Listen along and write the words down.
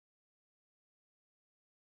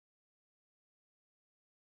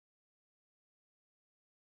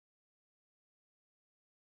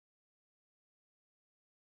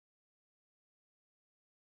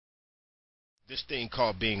this thing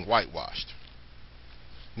called being whitewashed.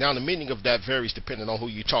 Now, the meaning of that varies depending on who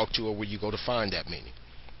you talk to or where you go to find that meaning.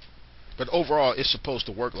 But overall, it's supposed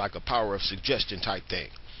to work like a power of suggestion type thing.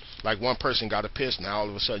 Like one person got a piss, now all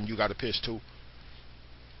of a sudden you got a piss too.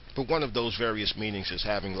 But one of those various meanings is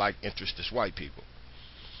having like interest as white people.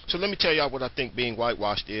 So let me tell y'all what I think being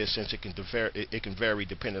whitewashed is, since it can vary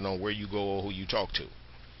depending on where you go or who you talk to.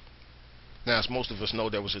 Now, as most of us know,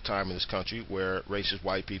 there was a time in this country where racist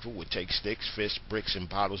white people would take sticks, fists, bricks, and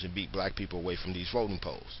bottles and beat black people away from these voting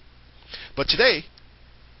polls. But today,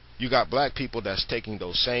 you got black people that's taking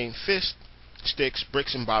those same fists, sticks,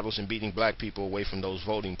 bricks, and bottles and beating black people away from those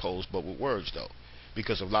voting polls, but with words, though.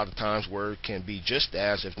 Because a lot of times, word can be just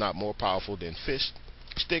as, if not more powerful than fists,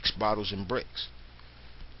 sticks, bottles, and bricks.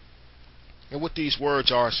 And what these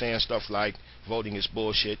words are saying stuff like, voting is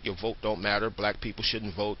bullshit, your vote don't matter, black people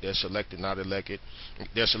shouldn't vote, they're selected, not elected,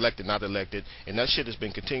 and that shit has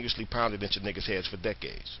been continuously pounded into niggas' heads for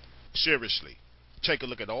decades. Seriously, take a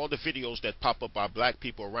look at all the videos that pop up by black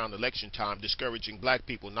people around election time discouraging black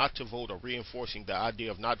people not to vote or reinforcing the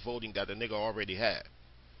idea of not voting that a nigga already had.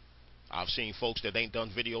 I've seen folks that ain't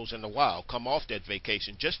done videos in a while come off that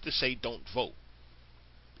vacation just to say don't vote,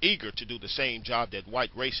 eager to do the same job that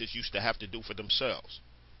white racists used to have to do for themselves.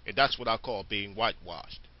 And that's what I call being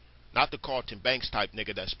whitewashed. Not the Carlton Banks type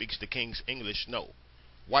nigga that speaks the King's English, no.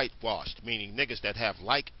 Whitewashed, meaning niggas that have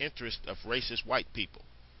like interest of racist white people.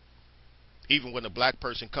 Even when a black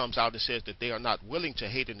person comes out and says that they are not willing to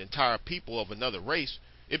hate an entire people of another race,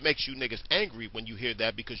 it makes you niggas angry when you hear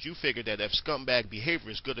that, because you figure that if scumbag behavior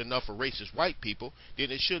is good enough for racist white people, then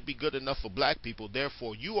it should be good enough for black people.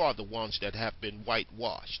 Therefore, you are the ones that have been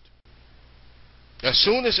whitewashed. As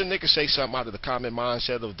soon as a nigga say something out of the common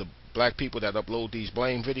mindset of the black people that upload these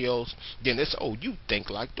blame videos, then it's, oh, you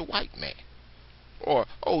think like the white man. Or,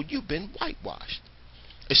 oh, you've been whitewashed.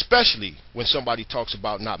 Especially when somebody talks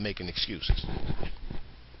about not making excuses.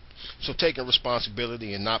 So taking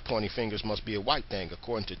responsibility and not pointing fingers must be a white thing,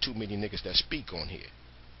 according to too many niggas that speak on here.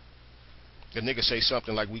 The nigga say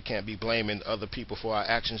something like we can't be blaming other people for our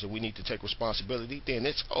actions and we need to take responsibility, then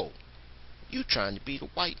it's, oh, you trying to be the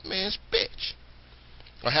white man's bitch.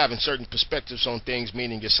 Or having certain perspectives on things,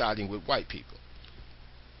 meaning you're siding with white people.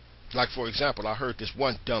 Like, for example, I heard this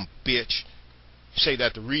one dumb bitch say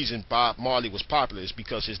that the reason Bob Marley was popular is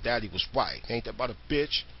because his daddy was white. Ain't that about a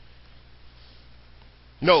bitch?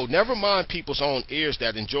 No, never mind people's own ears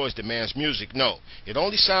that enjoys the man's music. No, it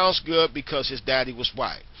only sounds good because his daddy was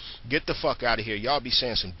white. Get the fuck out of here. Y'all be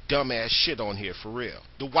saying some dumbass shit on here for real.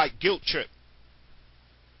 The white guilt trip.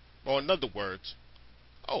 Or in other words,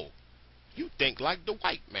 oh, you think like the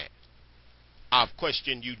white man. I've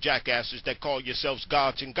questioned you jackasses that call yourselves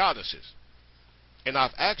gods and goddesses. And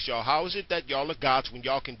I've asked y'all, how is it that y'all are gods when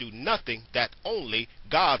y'all can do nothing that only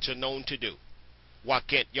gods are known to do? Why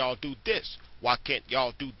can't y'all do this? Why can't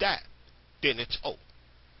y'all do that? Then it's, oh,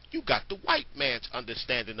 you got the white man's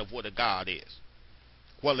understanding of what a god is.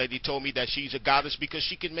 One lady told me that she's a goddess because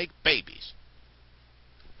she can make babies.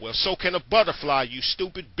 Well, so can a butterfly, you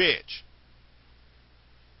stupid bitch.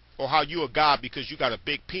 Or how you a god because you got a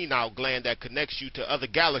big penile gland that connects you to other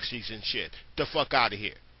galaxies and shit. The fuck out of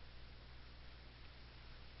here.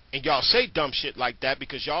 And y'all say dumb shit like that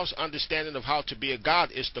because y'all's understanding of how to be a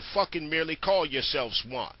god is to fucking merely call yourselves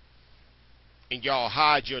one. And y'all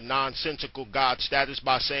hide your nonsensical god status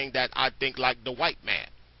by saying that I think like the white man.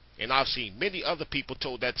 And I've seen many other people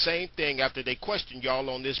told that same thing after they questioned y'all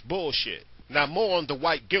on this bullshit. Now more on the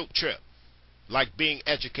white guilt trip. Like being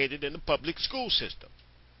educated in the public school system.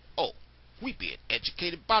 Oh, we being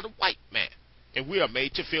educated by the white man. And we are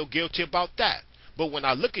made to feel guilty about that. But when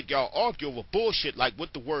I look at y'all argue over bullshit like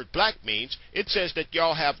what the word black means, it says that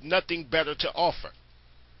y'all have nothing better to offer.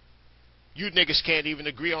 You niggas can't even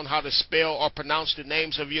agree on how to spell or pronounce the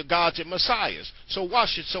names of your gods and messiahs. So why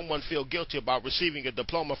should someone feel guilty about receiving a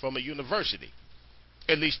diploma from a university?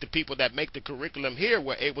 At least the people that make the curriculum here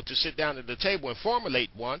were able to sit down at the table and formulate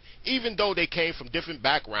one, even though they came from different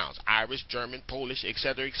backgrounds, Irish, German, Polish,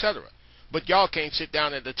 etc., etc. But y'all can't sit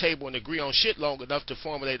down at the table and agree on shit long enough to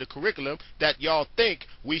formulate a curriculum that y'all think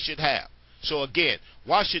we should have. So again,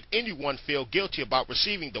 why should anyone feel guilty about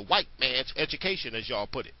receiving the white man's education, as y'all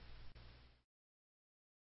put it?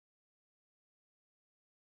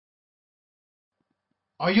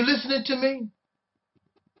 Are you listening to me?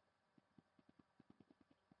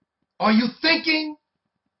 Are you thinking?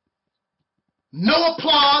 No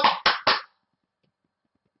applause.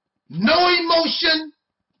 No emotion.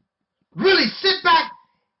 Really sit back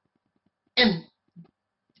and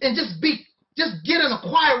just get in a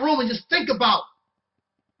quiet room and just think about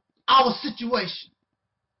our situation.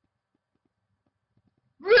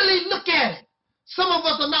 Really look at it. Some of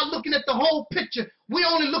us are not looking at the whole picture. We're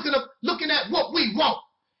only looking at what we want.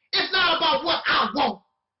 It's not about what I want.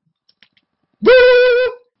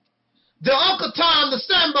 The Uncle Tom, the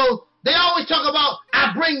Sambos, they always talk about,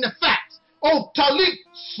 I bring the facts. Oh, Talik,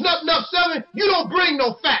 Snupnup7, you don't bring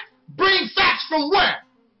no facts. Bring facts from where?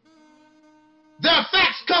 Their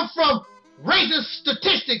facts come from racist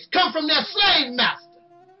statistics, come from their slave master.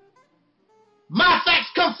 My facts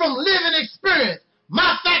come from living experience.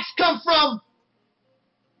 My facts come from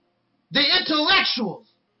the intellectuals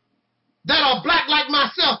that are black like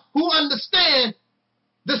myself who understand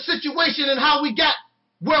the situation and how we got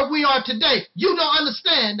where we are today. You don't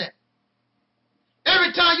understand that.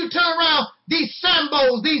 Every time you turn around, these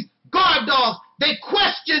Sambos, these guard dogs, they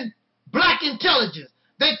question black intelligence.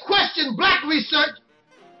 They question black research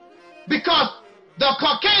because the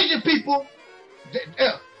Caucasian people,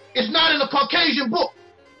 it's not in the Caucasian book.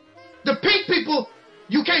 The pink people,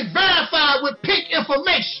 you can't verify with pink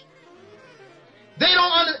information. They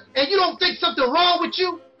don't and you don't think something wrong with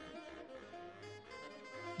you?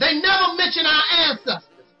 They never mention our ancestors.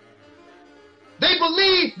 They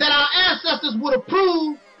believe that our ancestors would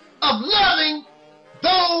approve of loving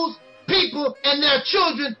those people and their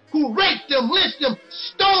children who raped them, lynched them,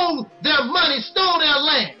 stole their money, stole their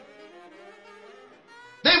land.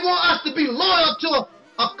 They want us to be loyal to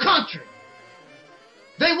a country.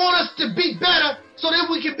 They want us to be better so that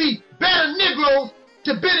we can be better Negroes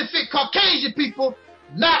to benefit Caucasian people,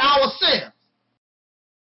 not ourselves.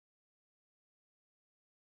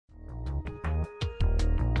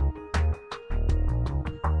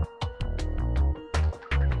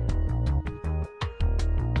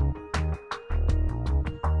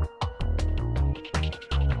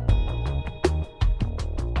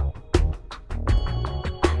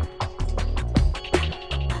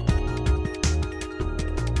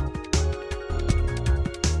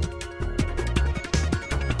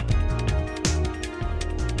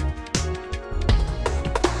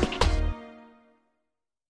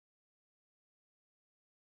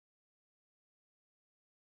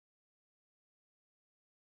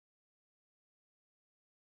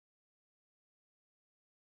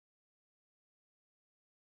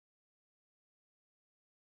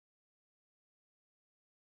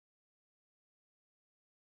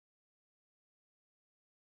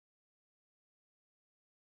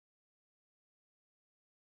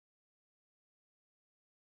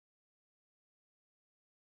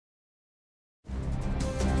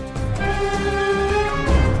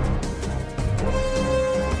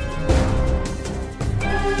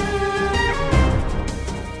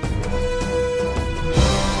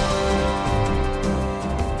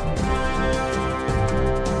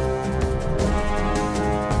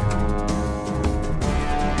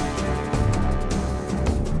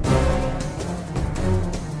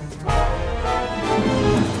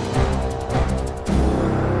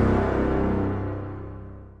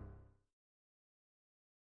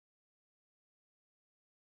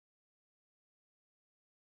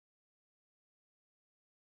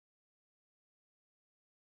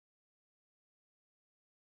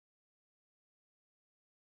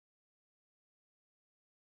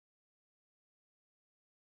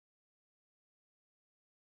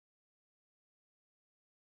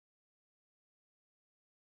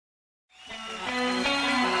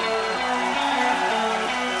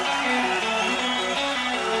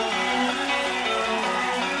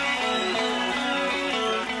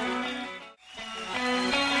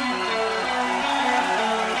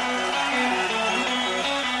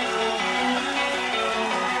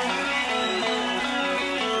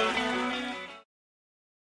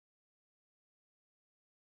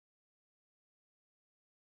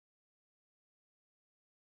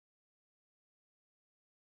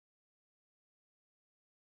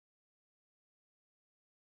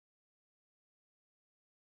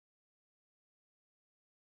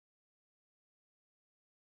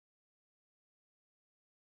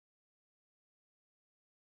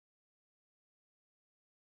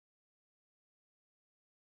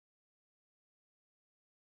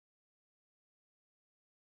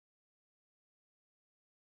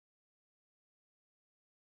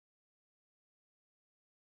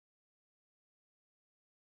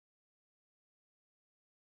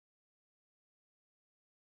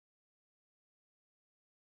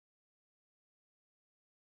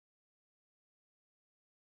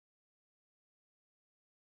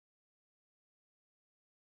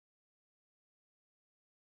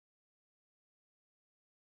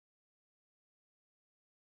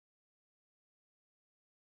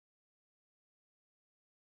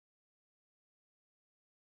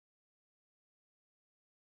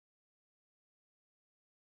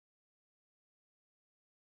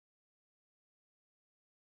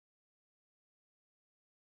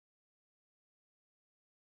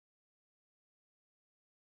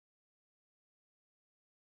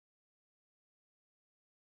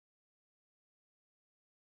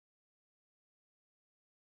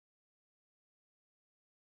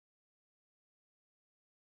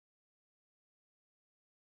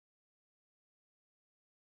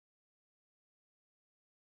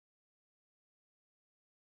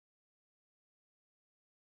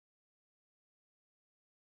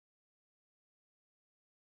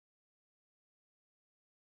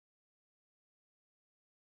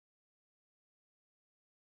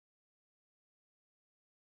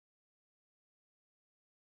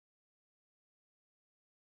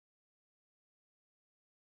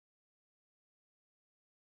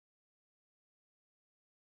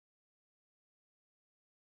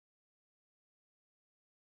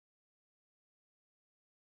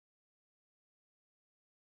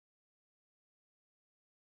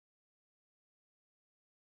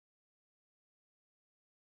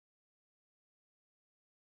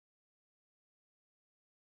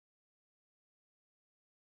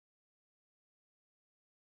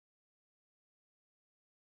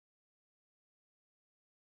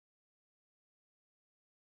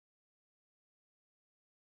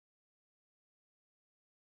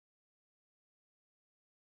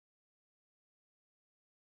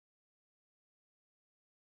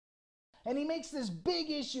 And he makes this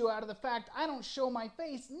big issue out of the fact I don't show my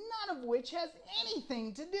face, none of which has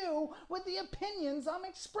anything to do with the opinions I'm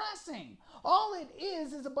expressing. All it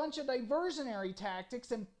is a bunch of diversionary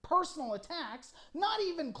tactics and personal attacks, not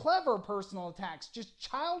even clever personal attacks, just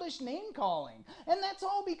childish name-calling. And that's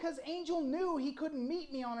all because Angel knew he couldn't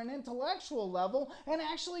meet me on an intellectual level and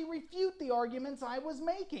actually refute the arguments I was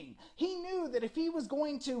making. He knew that if he was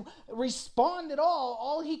going to respond at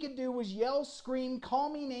all he could do was yell, scream,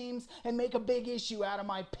 call me names, and make a big issue out of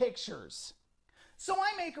my pictures. So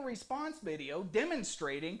I make a response video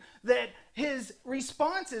demonstrating that his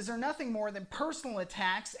responses are nothing more than personal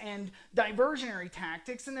attacks and diversionary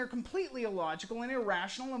tactics, and they're completely illogical and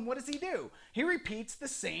irrational. And what does he do? He repeats the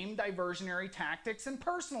same diversionary tactics and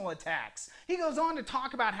personal attacks. He goes on to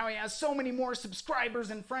talk about how he has so many more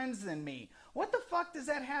subscribers and friends than me. What the fuck does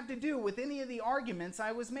that have to do with any of the arguments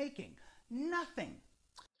I was making? Nothing.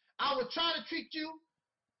 I would try to treat you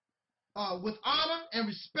with honor and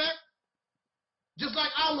respect, just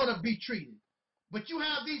like I want to be treated. But you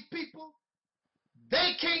have these people,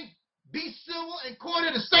 they can't be civil and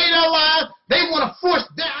cordial to say their lives. They want to force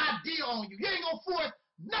their idea on you. You ain't going to force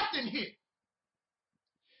nothing here.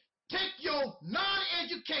 Take your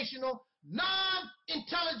non-educational,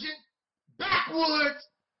 non-intelligent, backwoods,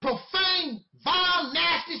 profane, vile,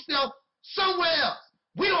 nasty self somewhere else.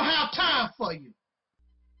 We don't have time for you.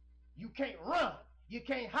 You can't run. You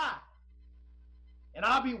can't hide. And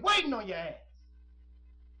I'll be waiting on your ass.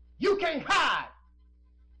 You can't hide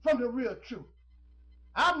from the real truth.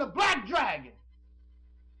 I'm the Black Dragon,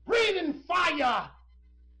 breathing fire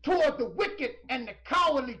toward the wicked and the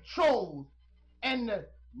cowardly trolls and the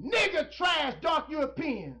nigger trash dark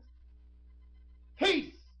Europeans.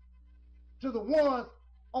 Peace to the ones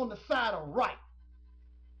on the side of right.